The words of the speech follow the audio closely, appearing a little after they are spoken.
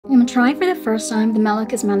trying for the first time the Mellow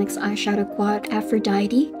Cosmetics Eyeshadow Quad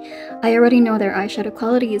Aphrodite. I already know their eyeshadow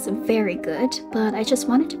quality is very good, but I just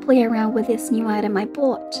wanted to play around with this new item I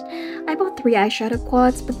bought. I bought 3 eyeshadow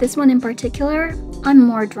quads, but this one in particular, I'm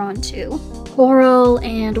more drawn to. Coral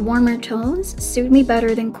and warmer tones suit me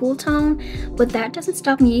better than cool tone, but that doesn't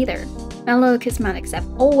stop me either. Mellow Cosmetics have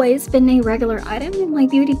always been a regular item in my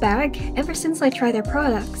beauty bag ever since I tried their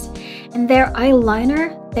products, and their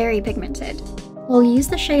eyeliner, very pigmented. I'll use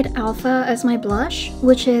the shade Alpha as my blush,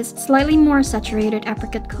 which is slightly more saturated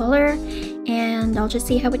apricot color, and I'll just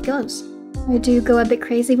see how it goes. I do go a bit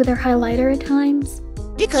crazy with their highlighter at times,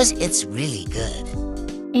 because it's really good.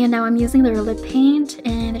 And now I'm using their lip paint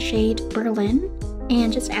in the shade Berlin,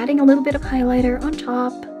 and just adding a little bit of highlighter on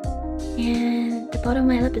top and the bottom of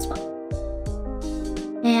my lip as well.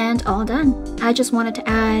 And all done. I just wanted to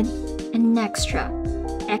add an extra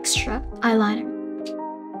eyeliner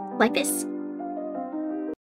like this.